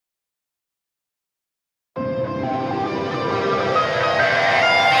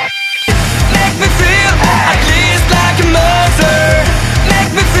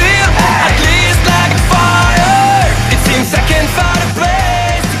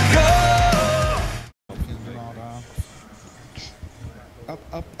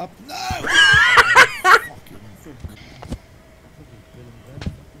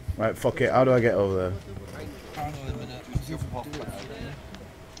fuck it. How do I get over there? Hang on a minute. Just jump off at edge.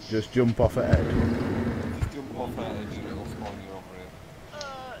 Just jump off that edge and it'll spawn you over here.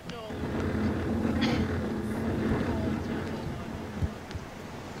 No.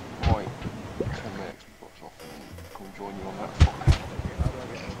 Right, 10 minutes before off and come join you on that fucking.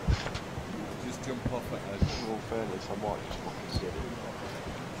 Just jump off that edge. In all fairness, I might just fucking see it.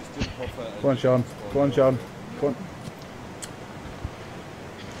 Just jump off that edge. Come on, Sean. Come on, Sean. Come on.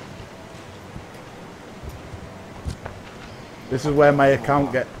 This is where my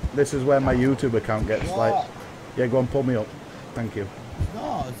account this is where my YouTube account gets like. Yeah, go on, pull me up. Thank you.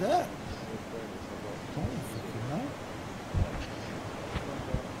 No, is it?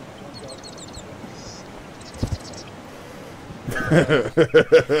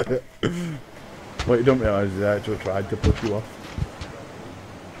 What you don't realise is I actually tried to push you off.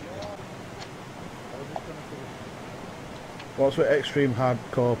 What's with extreme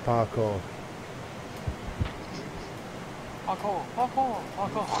hardcore parkour?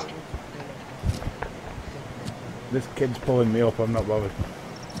 Parkour. This kid's pulling me up, I'm not bothered.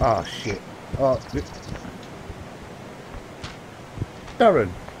 Ah, shit. Oh, Darren.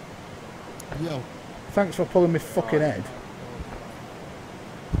 Yo. Thanks for pulling me fucking head.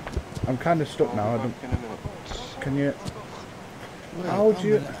 I'm kind of stuck now. I don't. Can you? Wait, How do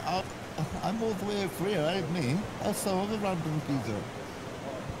you? I'm all the way over here, ain't me? That's some other random geezer.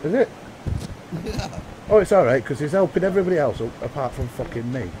 Is it? Yeah. Oh, it's alright, because he's helping everybody else apart from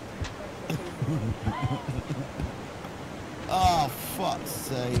fucking me. Oh, fuck's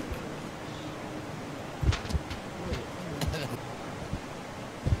sake.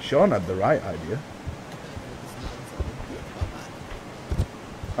 Sean had the right idea.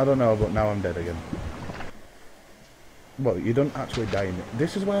 I don't know, but now I'm dead again. Well, you don't actually die in it.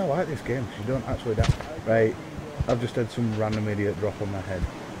 This is why I like this game, because you don't actually die. Right, I've just had some random idiot drop on my head.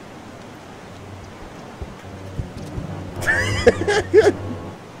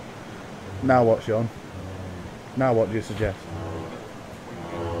 Now what, Sean? Now what do you suggest?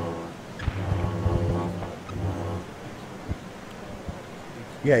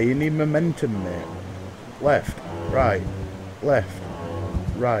 Yeah, you need momentum, mate. Left, right, left,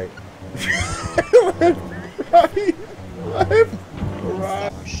 right. Left, right, left,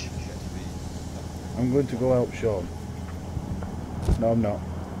 right. I'm going to go help Sean. No, I'm not.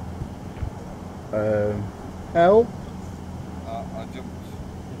 Help? I jumped.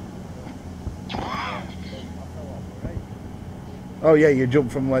 Oh yeah, you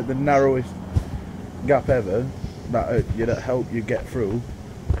jump from like the narrowest gap ever that you'd help you get through.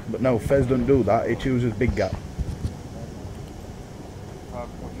 But no, Fez don't do that, he chooses big gap. I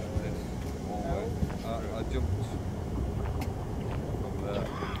pushed this all the way. I jumped over there.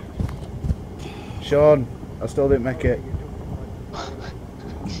 Sean, I still didn't make it.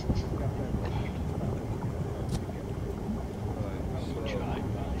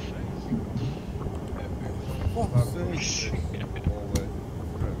 Fuck's sake. All the way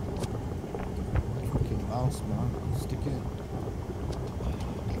through. Fucking mouse, man. Stick it.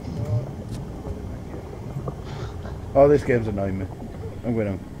 Oh, this game's annoying me. I'm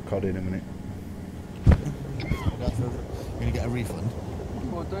going to COD in a minute. You're gonna get a refund.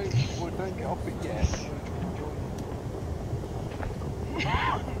 Well, don't get off it yet.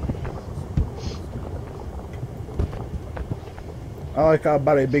 I like how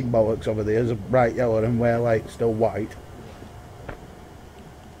Barry Big Bollocks over there is a bright yellow and wear like still white.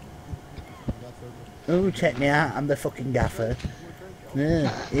 Oh, check me out, I'm the fucking gaffer.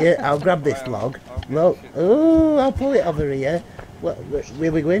 Yeah, I'll grab this log. Look, oh, I'll pull it over here.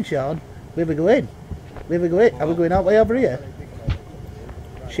 Where we going, Sean? Where we going? Where we going? Are we going all the way over here?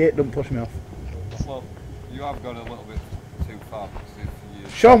 Shit, don't push me off. Well, you have gone a little bit too far because if you...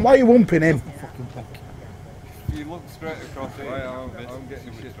 Sean, why are you wumping him? If you look straight across here, I'm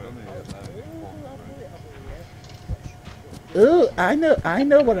getting shit from here. Ooh, I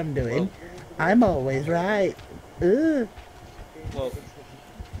know what I'm doing. I'm always right. Ooh. Well,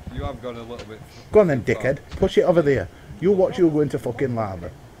 you have gone a little bit. Go on then, dickhead. Push it over there. You watch you go into fucking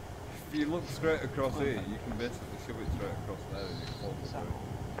lava. If you look straight across here, you can basically shove it straight across there and it falls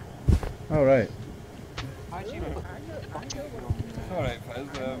through. Alright. It's alright, Fez.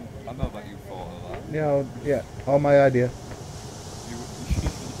 I know that you thought of that. Yeah, all my idea. You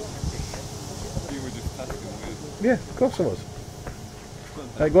were just testing with. Yeah, of course I was.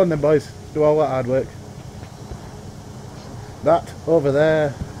 Right, go on then, boys. Do all that hard work. That over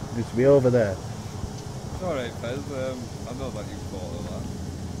there needs to be over there. It's alright, Fez. I know that you thought of that.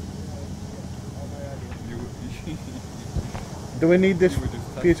 Do we need this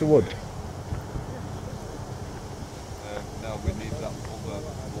piece of wood? No, we need that other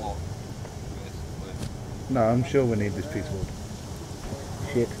block. No, I'm sure we need this piece of wood.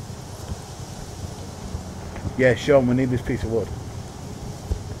 Shit. Yeah, Sean, we need this piece of wood.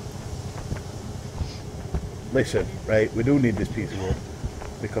 Listen, right, we do need this piece of wood.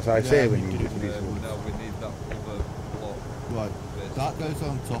 Because I say we need this piece of wood. No, we need that other block. Right, that goes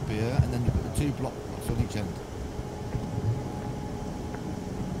on top here, and then you've got the 2 blocks on each end.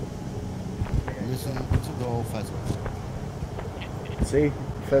 Listen to the old Fez. See?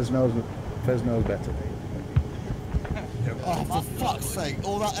 Fez knows better. Oh, for fuck's sake,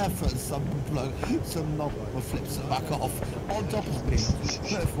 all that effort and some bloke, some knob flips it back off on top of me.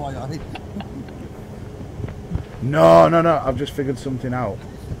 FYI. No, I've just figured something out.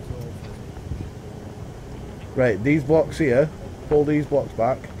 Right, these blocks here, pull these blocks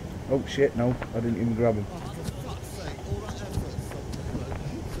back. Oh shit, no, I didn't even grab them.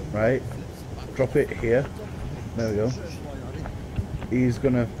 Right, drop it here. There we go. He's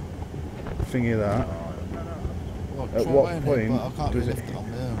gonna thingy that. At what point does it?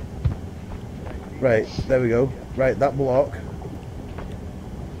 Right, there we go. Right, that block,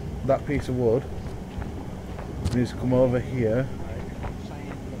 that piece of wood needs to come over here.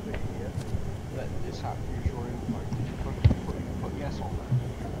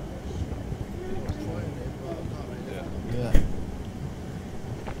 Yeah.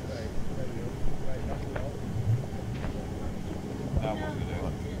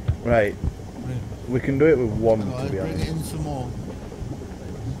 Right. We can do it with one, to be Bring honest. it in some more.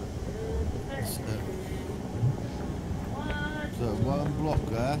 So 1 block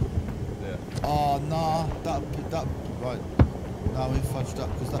there. Yeah. Oh nah, that right. Now we fudged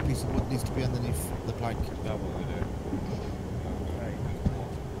up because that piece of wood needs to be underneath the plank. Now what we do?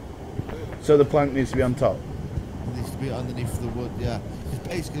 So the plank needs to be on top. It needs to be underneath the wood, yeah. It's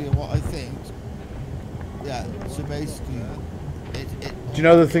basically what I think. Yeah, so basically it Do you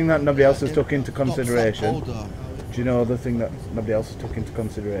know the thing that nobody else has took into stops that consideration? boulder. Do you know the thing that nobody else has took into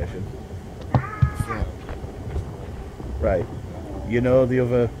consideration? So, Right. You know the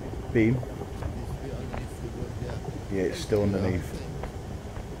other beam? it needs to be underneath the wood, yeah. Yeah, it's still underneath.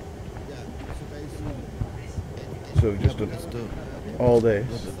 Yeah, so basically So we've just done let's do it. all this.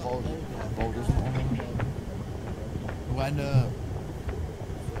 The boulders on them. When oh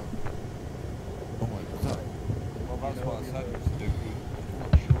my god. Well, that's what I said to do.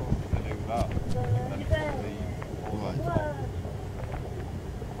 To do that. And then put the board on top.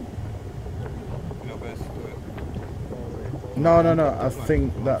 You know, basically.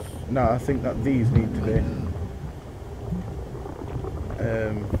 No. I think that these need to be.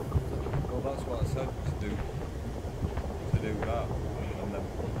 Well, that's what I said to do. To do that. And then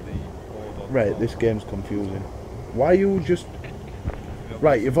put the board on Right, top. this game's confusing. Why you just...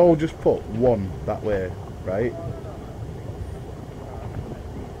 Right, you've all just put one that way, right?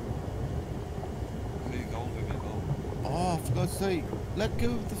 He's holding it up. Oh, for God's sake, let go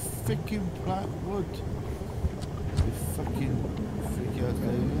of the freaking black wood. You fucking freak out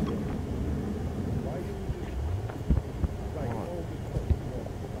there.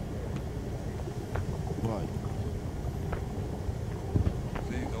 Right.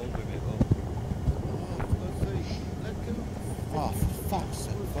 He's holding it up. Oh, for God's sake, let go. Oh, for fuck's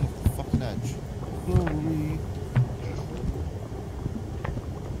sake, fell off the fucking edge. Glory.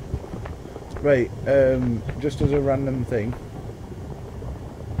 Right, just as a random thing,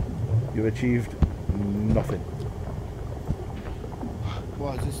 you achieved nothing.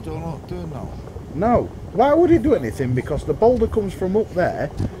 Why is it still not doing that? No, why would it do anything? Because the boulder comes from up there,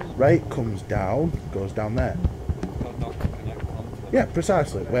 right, comes down, goes down there. Not to connect onto it. Yeah,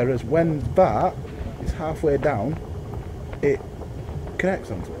 precisely. Whereas when that is halfway down, it connects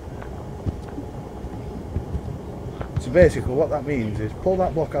onto it. So basically what that means is pull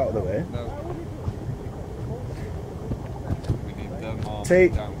that block out of the way, No. We need them arms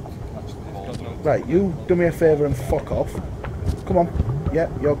Take- down to catch the boulder. right, you do me a favour and fuck off. Come on. Yeah,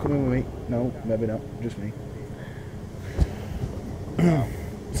 you're coming with me. No, maybe not. Just me.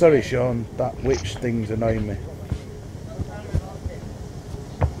 Sorry, Sean. That witch thing's annoying me.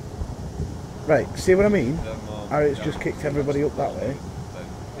 Right, see what I mean? Them arms How it's down. just kicked everybody up that way. Then,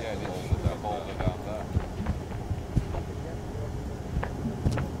 yeah, it should that boulder down there.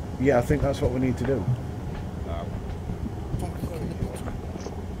 Yeah, I think that's what we need to do. Now.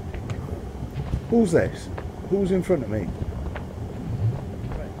 Who's this? Who's in front of me?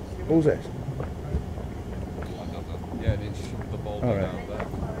 Who's this? I don't know. Yeah, it should the boulder All right. down there.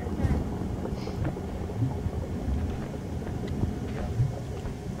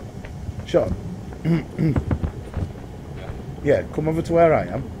 Sean? Yeah, come over to where I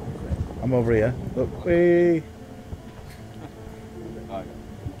am. I'm over here. Look, wee. I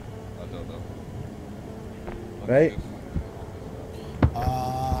don't know. Right?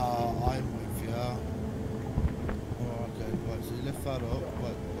 I'm with you. Oh, okay, right, so you lift that up,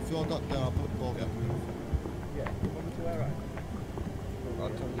 but if you're not down, I'll put the ball down. I'll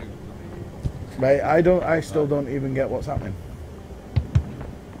tell you. Right, I still don't even get what's happening.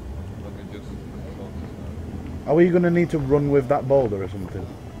 Let me just sort this Are we going to need to run with that boulder or something?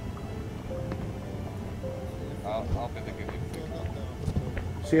 out. I'll be the guinea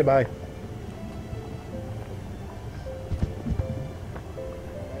pig. See you, bye.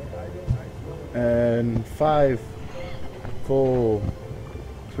 And 5, 4,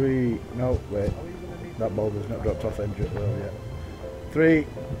 3. No, wait. That boulder's not dropped off edge at well yet. 3,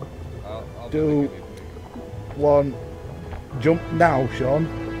 I'll be 2, the guinea pig. 1. Jump now, Sean.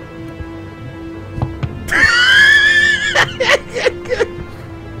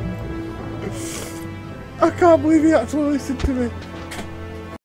 I can't believe he actually listened to me.